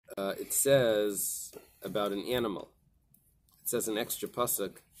It says about an animal. It says an extra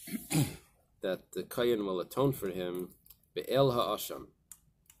pasuk that the kohen will atone for him be'el ha'asham.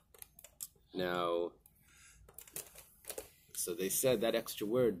 Now, so they said that extra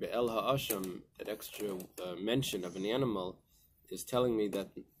word be'el ha'asham, that extra mention of an animal, is telling me that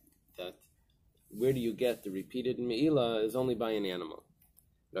where do you get the repeated Meilah is only by an animal.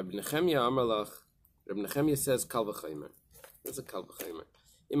 Rabbi Nechemia Amarlach. Rabbi Nechemia says kal v'chaymer. What's a kal v'chaymer?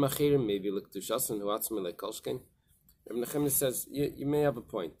 Imachirim maybe l'kedushasan huatzmi le'kolshkein. Rabbi Nechemia says you may have a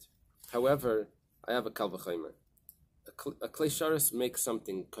point. However, I have a kal v'chaymer. A kleisharis makes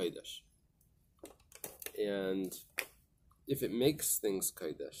something kodesh, and if it makes things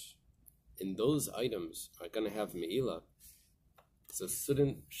kodesh, and those items are going to have Meilah, so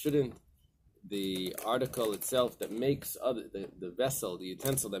shouldn't the article itself that makes the vessel, the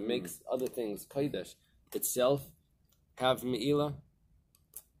utensil that makes other things kodesh itself have Meilah?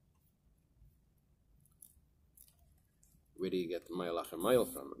 Where do you get the Meilah from?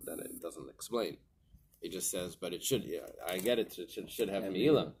 That it doesn't explain. It just says, but it should. Yeah, I get it. It should have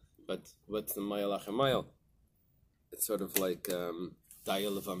Meilah. But what's the Meilah? It's sort of like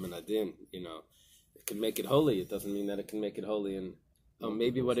Dayal of Aminadin. It can make it holy. It doesn't mean that it can make it holy. And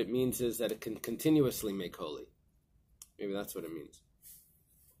maybe what it means is that it can continuously make holy. Maybe that's what it means.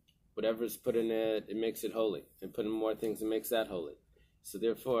 Whatever's put in it, it makes it holy. And put in more things, it makes that holy. So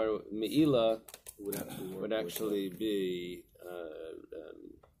therefore, Meilah would actually be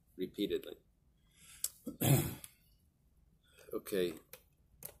repeatedly. Okay.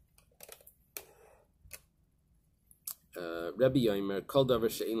 Rabbi Yomer, Kol davar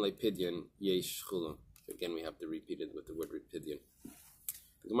she'ein le pidyon yesh chulun. Again, we have to repeat it with the word pidyon.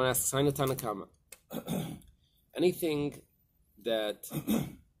 The Gemara asks, Haina Tanakama. Anything that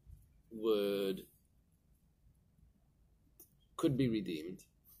could be redeemed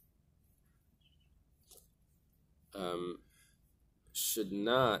should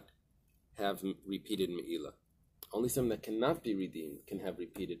not have repeated Meilah. Only something that cannot be redeemed can have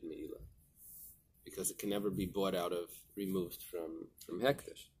repeated Meilah, because it can never be removed from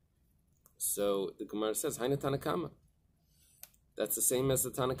Hekdesh. So the Gemara says, Haina Tanakama. That's the same as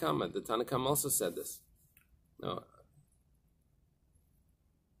the Tanakama. The Tanakama also said this. Now,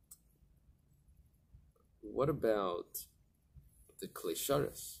 what about the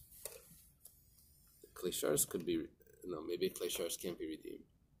Kleisharis? The Kleisharis could be... No, maybe Kleisharis can't be redeemed.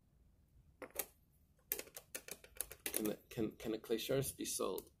 Can a Kleisharis be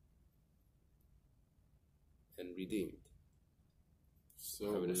sold and redeemed?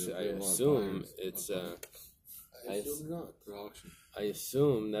 So I assume it's... I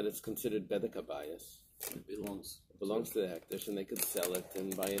assume that it's considered bedek habayis. It belongs to the hekdesh, and they could sell it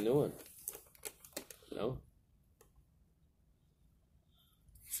and buy a new one. No?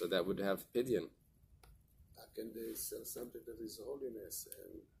 So that would have pidyon. How can they sell something that is holiness?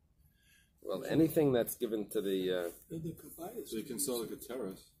 Well, anything that's given to the... So they can sell like a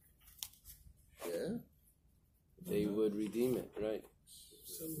terrace. Yeah? They would redeem it, right?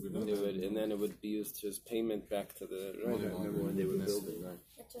 And then it would be used as payment back to the... Right. Remember when they were building, right?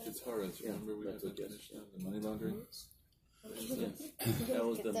 It's hard. Remember we had that finish the money laundering? That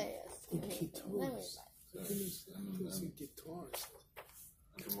was the...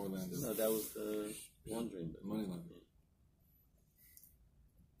 No, that was the laundering. Money laundering.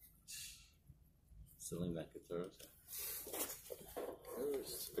 Selling back a Torah.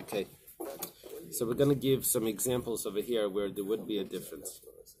 Okay. So we're going to give some examples over here where there would be a difference.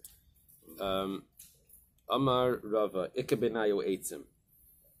 Amar Rava, Ika benayo eitzim.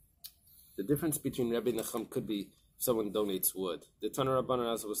 The difference between Rabbi Nachum could be if someone donates wood. The Tana Rabbanan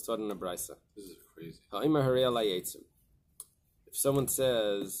Azza was taught in a brisa. This is crazy. Ha'imar harei alai eitzim. If someone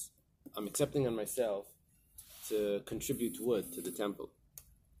says, I'm accepting on myself to contribute wood to the temple,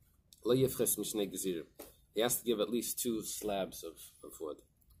 lo yifches mishnei gezirim. He has to give at least 2 slabs of wood.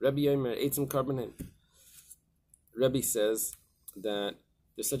 Rabbi Yomer, eitzim karbanin. Rabbi says that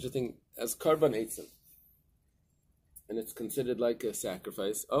there's such a thing as karban eitzim, and it's considered like a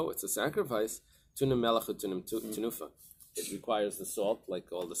sacrifice. Oh, it's a sacrifice. Tunim melach utunim tenufa. It requires the salt,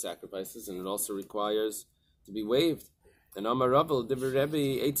 like all the sacrifices, and it also requires to be waved. And Amar Rabel, Divir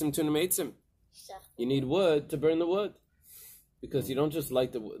Rebbe, eitzim tunim eitzim. You need wood to burn the wood, because you don't just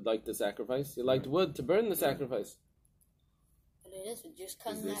light the sacrifice. You light wood to burn the sacrifice.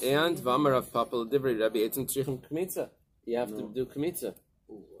 And Vamar of Papal Divri Rabbi Eitzim Trichim Kmitza. You have to do Kmitza.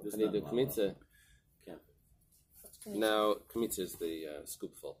 How do you do Kmitza? Now, Kmitza is the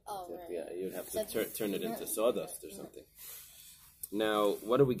scoopful. Oh, right. Yeah, you'd have to turn it into sawdust or something. Now,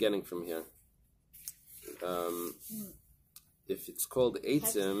 what are we getting from here? if it's called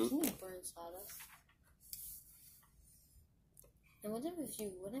eitzim. And what happens if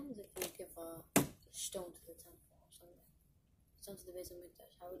you give a stone to the temple or something? Stone to the base of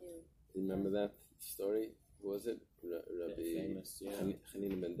Mikdash, how would you... Remember that story? Who was it? Rabbi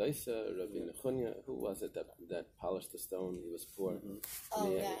Chanina ben Daisa, Rabbi Nechunya. Who was it that polished the stone? He was poor. And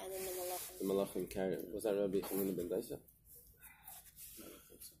then the Malachim carried it. Was that Rabbi Chanina ben Daisa?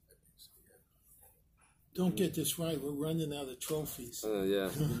 Don't get this right. We're running out of trophies. Yeah.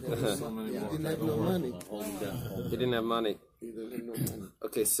 So many more. He didn't have no money. He didn't have money.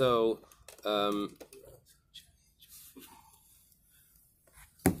 Okay, so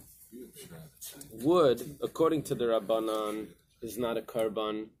wood, according to the Rabbanan, is not a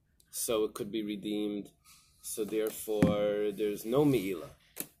karban, so it could be redeemed. So therefore, there's no me'ilah,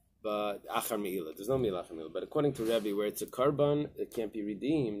 but achar me'ilah. There's no me'ilah achar me'ilah. But according to Rebbe, where it's a karban, it can't be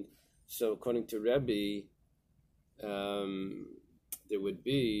redeemed. So according to Rebbe, there would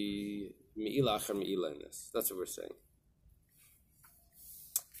be me'ilah achar me'ilah in this. That's what we're saying.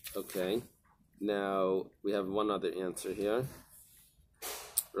 Okay, now we have one other answer here.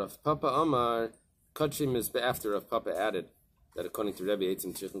 Rav Papa Amar, Kachim is after Rav Papa added that according to Rebbe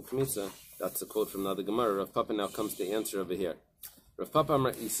Eitzim Tzirchim Kmitza, that's a quote from another Gemara. Rav Papa now comes to the answer over here. Rav Papa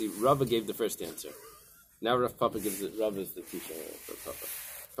Amar, you see, Rava gave the first answer. Now Rav Papa gives it. Rava is the teacher. Rav Papa.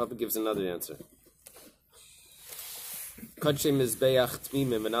 Papa gives another answer. Kachim is Be'ach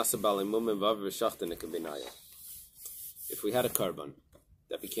Tmimim and Asabal Mumim Vav V'Shachta Nikabinaya. If we had a karban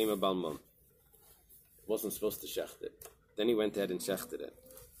that became a balmum, wasn't supposed to shecht it. Then he went ahead and shechted it.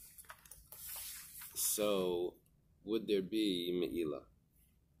 So, would there be me'ilah?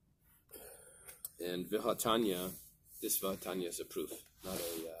 And v'hatanya, this v'hatanya is a proof,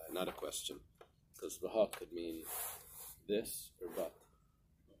 not a question, because v'ha could mean this or but,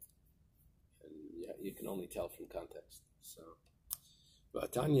 and you can only tell from context. So,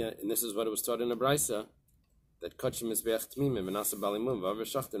 v'hatanya, and this is what it was taught in a brisa, that kachim is be'ach tmimim and asa balimum v'aver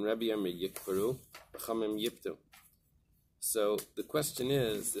shachten Rebbe Yemri yikparu v'chamim yiptu. So the question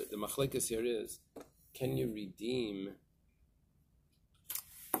is, the machlekes here is, can you redeem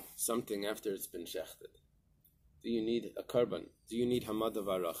something after it's been shechted? Do you need a karban? Do you need hamad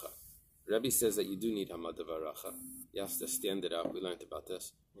v'aracha? Rebbe says that you do need hamad v'aracha. You have to stand it up. We learned about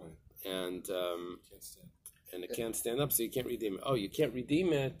this. Right. And it can't stand up, so you can't redeem it. Oh, you can't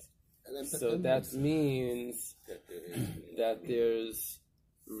redeem it. So that means that there's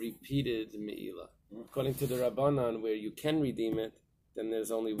repeated me'ilah. According to the Rabbanan, where you can redeem it, then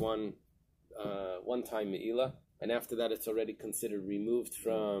there's only one time me'ilah, and after that it's already considered removed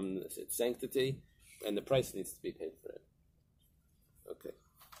from its sanctity, and the price needs to be paid for it. Okay.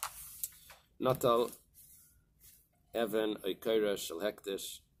 Natal Evan Oikaira Shel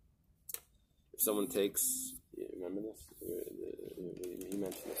Hektish. If someone takes, you remember this? He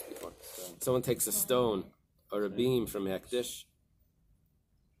mentioned this before. Someone takes a stone or a beam from Hektish.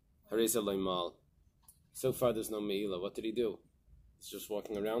 Hareza Loimal. So far there's no me'ilah. What did he do? He's just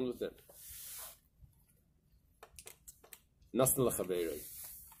walking around with it. Nasna l'chaveiroi.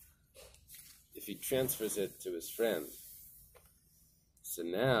 If he transfers it to his friend, so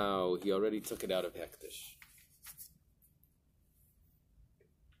now he already took it out of Hektish.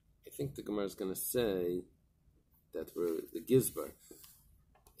 I think the Gemara is going to say that we're the Gizbar.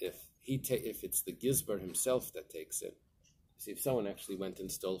 If it's the Gizbar himself that takes it, see, if someone actually went and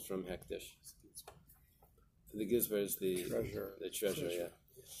stole from Hektish, the Gizbar is the treasure, yeah.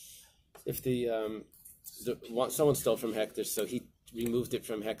 If someone stole from Hektish, so he removed it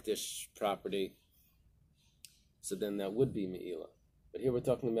from Hektish property, so then that would be me'ilah. But here we're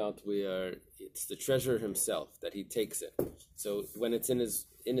talking about where it's the treasurer himself that he takes it. So when it's in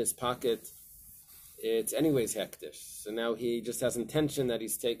his pocket, it's anyways Hektish. So now he just has intention that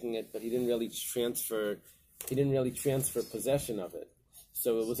he's taking it, but he didn't really transfer possession of it.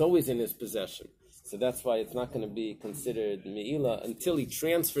 So it was always in his possession. So that's why it's not going to be considered me'ilah until he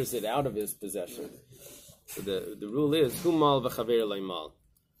transfers it out of his possession. So the rule is, hu mal v'chaver leimal.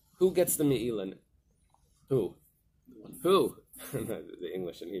 Who gets the me'ilah? Who? The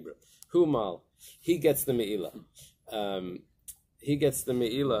English and Hebrew. Hu mal. He gets the me'ilah. He gets the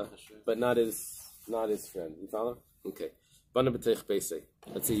me'ilah, but not his friend. You follow? Okay. Bana b'teich beisei.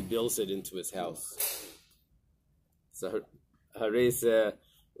 Let's say he builds it into his house. So hareze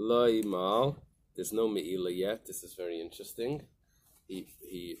lo mal. There's no me'ilah yet. This is very interesting.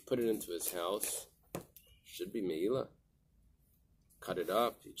 He put it into his house. Should be me'ilah. Cut it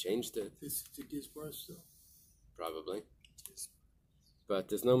up. He changed it. This is the Gizbar still? Probably. But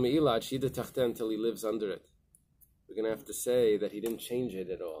there's no me'ilah shida tachta until he lives under it. We're going to have to say that he didn't change it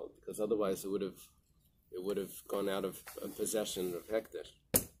at all, because otherwise it would have it would have gone out of possession of hekdesh.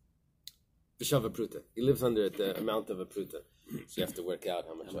 B'shav a pruta. He lives under the amount of a pruta. So you have to work out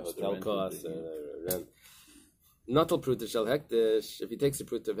how much a hotel costs, rent. Natal pruta shel hekdesh. If he takes a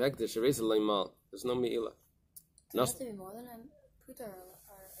pruta of hekdesh, a razor leimal. There's no meila. Does it have to be more than a pruta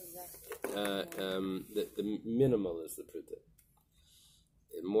or exactly? The minimal is the pruta.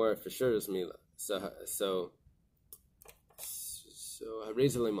 More for sure is meila. So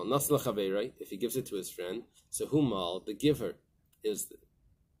razor leimal. Nasla chavei, right? If he gives it to his friend, so humal, the giver, is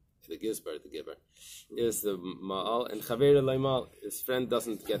the gizbar, the giver, is the ma'al, and chaver leimal, his friend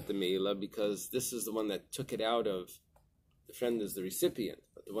doesn't get the meila because this is the one that took it out of. The friend is the recipient,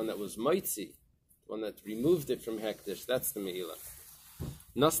 but the one that was mitzi, the one that removed it from hekdesh, that's the meila.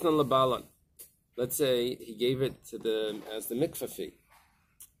 Nasnan labalan. Let's say he gave it to as the mikvah fee.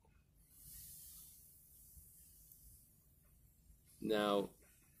 Now,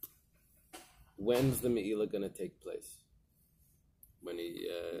 when's the meila going to take place? When he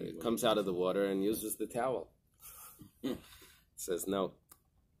comes out of the water and uses the towel. It says no.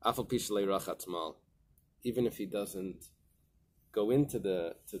 Afal pishlei rachatmal. Even if he doesn't go into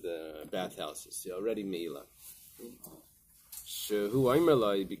the bathhouses, he already meila. Shehu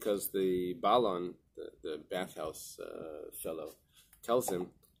aimerlai, because the balan, the bathhouse fellow, tells him,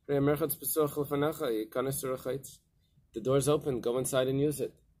 the door's open, go inside and use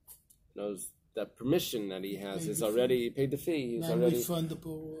it. Knows that permission that he has is already paid the fee. He's already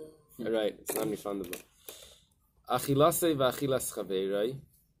non-refundable. Right, it's non-refundable. Achilase v'achilas chaveirai.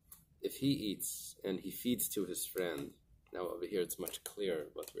 If he eats and he feeds to his friend, now over here it's much clearer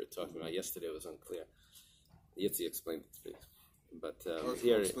what we were talking about. Yesterday it was unclear. Yitzi explained it to me, but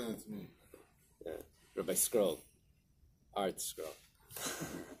here, explain it to me. Yeah, Rabbi Scroll, Art Scroll.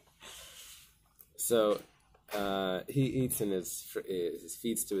 So he eats and his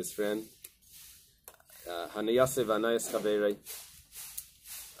feeds to his friend. Hanayase v'anayas chaverei.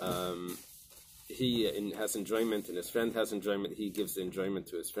 He has enjoyment and his friend has enjoyment. He gives the enjoyment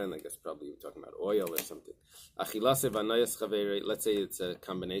to his friend. I guess probably you're talking about oil or something. Achilase v'anayas chaverei. Let's say it's a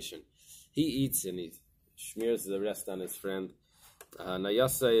combination. He eats and he smears the rest on his friend.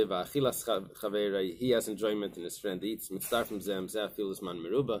 Hanayase v'achilas chaverei. He has enjoyment and his friend eats. Mitzar from zem zeh man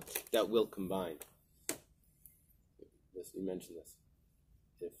meruba. That will combine. You mentioned this.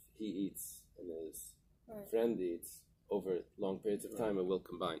 If he eats and his friend eats over long periods of time, it will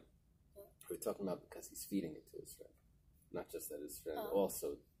combine. We're talking about because he's feeding it to his friend, not just that his friend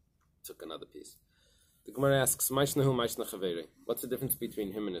also took another piece. The Gemara asks, what's the difference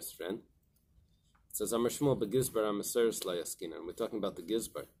between him and his friend? It says, we're talking about the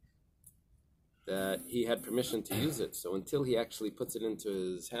gizbar, that he had permission to use it. So until he actually puts it into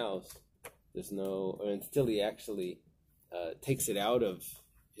his house, until he actually takes it out of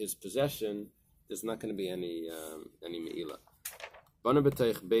his possession, there's not going to be any me'ila.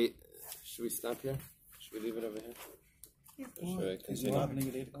 Should we stop here? Should we leave it over here? Should I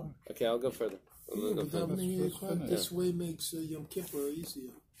continue? Okay, I'll go further. This way makes Yom Kippur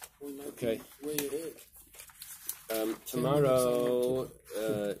easier. Okay. Way ahead. Tomorrow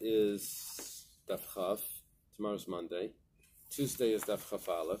is Daf Chaf. Tomorrow's Monday. Tuesday is Daf Chaf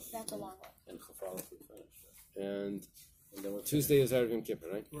Aleph. That's a long one. And Chaf Aleph we finished. And Tuesday is Erev Yom Kippur,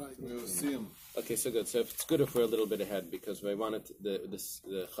 right? Right. We'll see him. Okay, so good. So it's good if we're a little bit ahead because we wanted the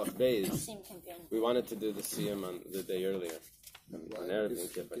Chaf Beis. We wanted to do the Siyam on the day earlier. On Erev Yom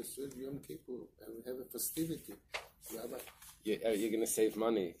Kippur. This is Yom Kippur, and we have a festivity. You're going to save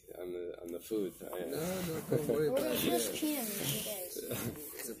money on the food. No, don't worry We're about going to finish it. Keenan in 2 days.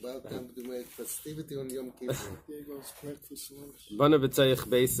 It's about time to make festivity on Yom Kippur. There goes breakfast, lunch.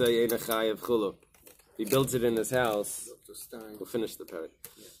 He builds it in his house. Dr. Stein. We'll finish the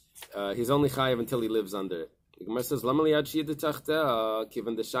parak. He's only chayav until he lives under it. The Gemara says, why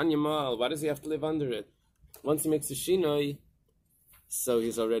does he have to live under it? Once he makes a shinoi, so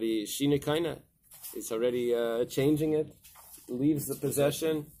he's already shinoi kaina. He's already changing it. Leaves the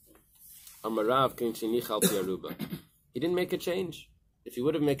possession. He didn't make a change. If he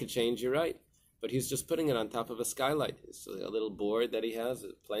would have made a change, you're right. But he's just putting it on top of a skylight. It's a little board that he has,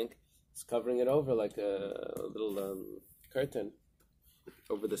 a plank. He's covering it over like a little curtain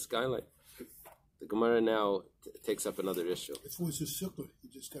over the skylight. The Gemara now takes up another issue. If it was a sukkah, you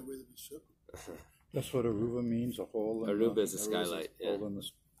just got rid of the sukkah. That's what aruba means, a hole in Aruba is a skylight. hole in the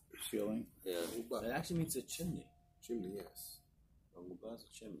ceiling. Yeah. It actually means a chimney. Chimney, yes. Aruba is a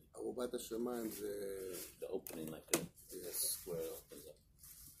chimney. Arubat Hashemayim is The opening, like a square opens up.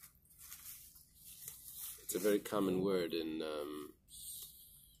 It's a very common word in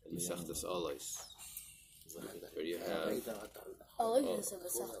Mesachtas Olos, where you have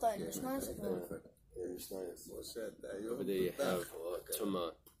Over there you have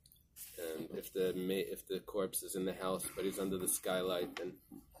tuma, and if the corpse is in the house but he's under the skylight, and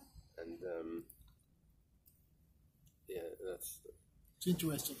yeah, that's. It's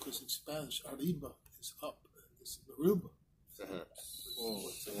interesting because in Spanish, arriba is up, it's aruba.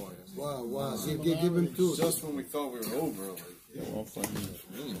 Wow. Give him two. Just when we thought we were over. That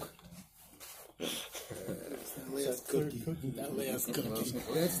last cookie.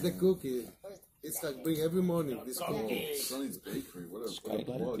 That's the cookie. It's like bring every morning this cookie. Sonny's Bakery. What a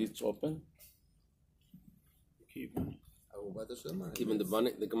Skylight, it's open. Even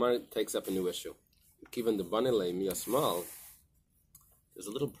the Gemara takes up a new issue. Even the banele miyasmal. There's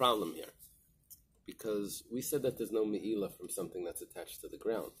a little problem here, because we said that there's no me'ilah from something that's attached to the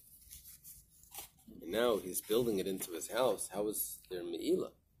ground, and now he's building it into his house. How is there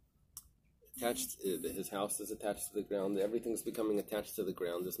me'ilah? His house is attached to the ground. Everything's becoming attached to the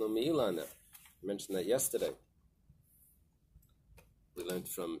ground. There's no me'ilah on that. I mentioned that yesterday. We learned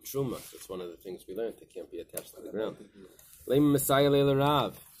from Truma. That's one of the things we learned. It can't be attached to the ground. Leim Messiah Leila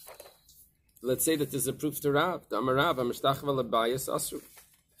Rav. Let's say that there's a proof to Rav.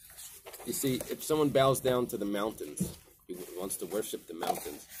 You see, if someone bows down to the mountains, he wants to worship the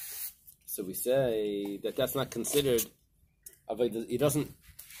mountains. So we say that that's not considered. He doesn't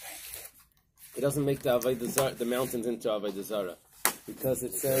make the mountains into Avodah Zarah, because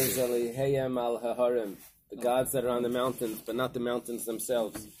it says Elihayim al Haharim, the gods that are on the mountains, but not the mountains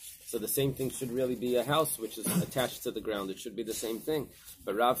themselves. So the same thing should really be a house which is attached to the ground. It should be the same thing.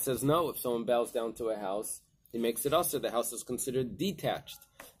 But Rav says no. If someone bows down to a house, he makes it also. The house is considered detached.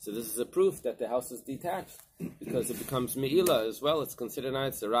 So this is a proof that the house is detached, because it becomes me'ilah as well. It's considered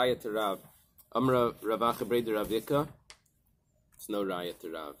it's a raya to Rav. Amra Ravacha Breder Ravika. It's no raya to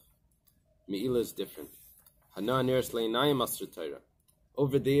Rav. Me'ilah is different. Hana nearest leinayim asr Torah.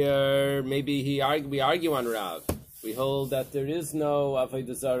 Over there, maybe we argue on Rav. We hold that there is no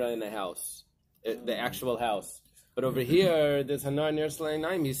Avodah Zarah in the house, the actual house. But over here, there's Hana nearest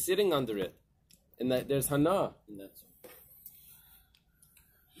leinayim. He's sitting under it, and there's Hana.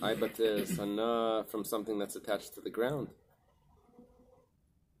 But there's Hana from something that's attached to the ground.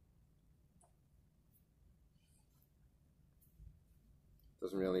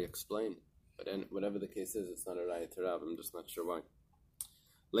 Doesn't really explain. But whatever the case is, it's not a raya to Rav. I'm just not sure why.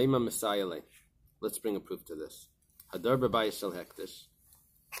 Lema Messiah. Let's bring a proof to this. Hadar b'bayis shel hektish.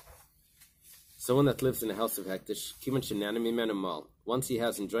 Someone that lives in a house of hektish, kiman shenana mimenu mal. Once he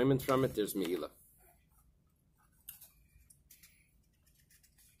has enjoyment from it, there's me'ilah.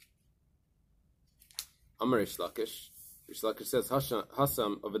 Amar Rish Lakish. Rish Lakish says,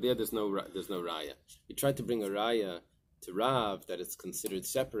 Hassam, over there there's no raya. You tried to bring a raya to Rav that it's considered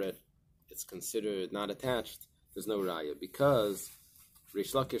separate, it's considered not attached. There's no raya, because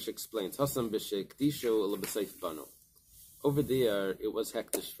Rish Lakish explains, Hassam b'shek disho ela b'seif bano. Over there, it was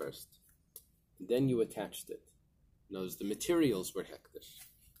hektish first. And then you attached it. Notice the materials were hektish.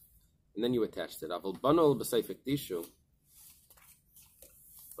 And then you attached it. Aval bano ela b'seif disho.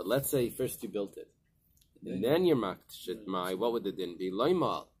 But let's say first you built it. And then you're maktish mai, what would the din be?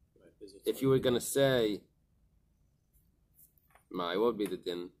 Loimal. If you were going to say mai, what would be the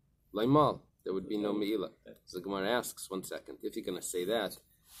din? Loimal. There would be no me'ilah. So the Gemara asks, 1 second, if you're going to say that,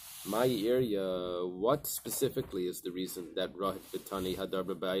 my area, what specifically is the reason that Rahit B'tani Hadar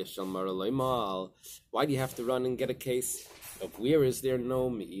B'bayah Shal Mara Loimal? Why do you have to run and get a case of where is there no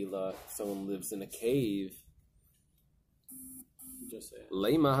me'ilah? Someone lives in a cave.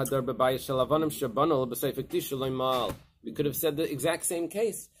 We could have said the exact same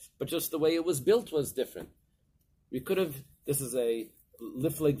case, but just the way it was built was different. We could have, this is a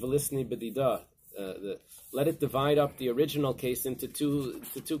lifleg velisni bedida. Let it divide up the original case into two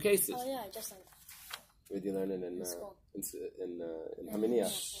cases. Oh yeah, just like that. Where do you learn it in Haminia?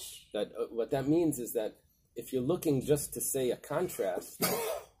 That what that means is that if you're looking just to say a contrast,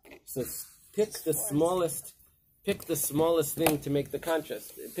 so pick the smallest thing to make the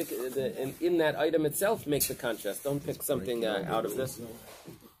contrast. In that item itself, make the contrast. Don't pick something out of this.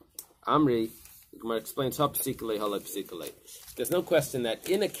 Amri, Gemara explains, there's no question that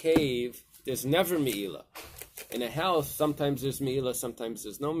in a cave, there's never me'ilah. In a house, sometimes there's me'ilah, sometimes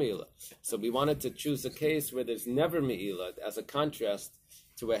there's no me'ilah. So we wanted to choose a case where there's never me'ilah as a contrast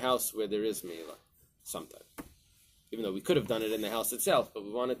to a house where there is me'ilah, sometimes. Even though we could have done it in the house itself, but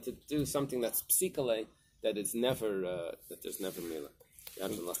we wanted to do something that's psikale, that it's never, that there's never me'ilah.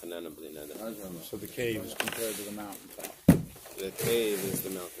 So the cave is compared to the mountaintop. The cave is the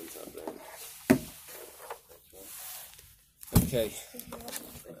mountaintop, right? Okay.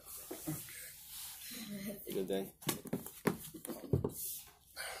 Good day.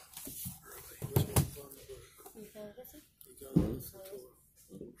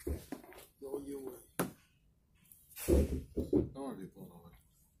 How are they blown away?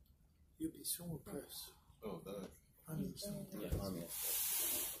 You'd be so impressed. Oh, that. I mean, some Yeah, army.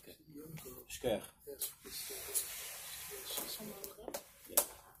 Okay. young girl. Shker. That's what they say. She's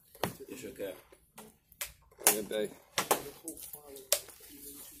Shker. Good day. the whole following.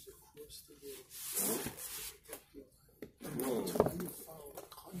 She's across the world. Whoa. You follow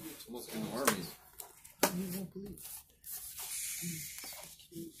hundreds It's almost an army. you won't believe.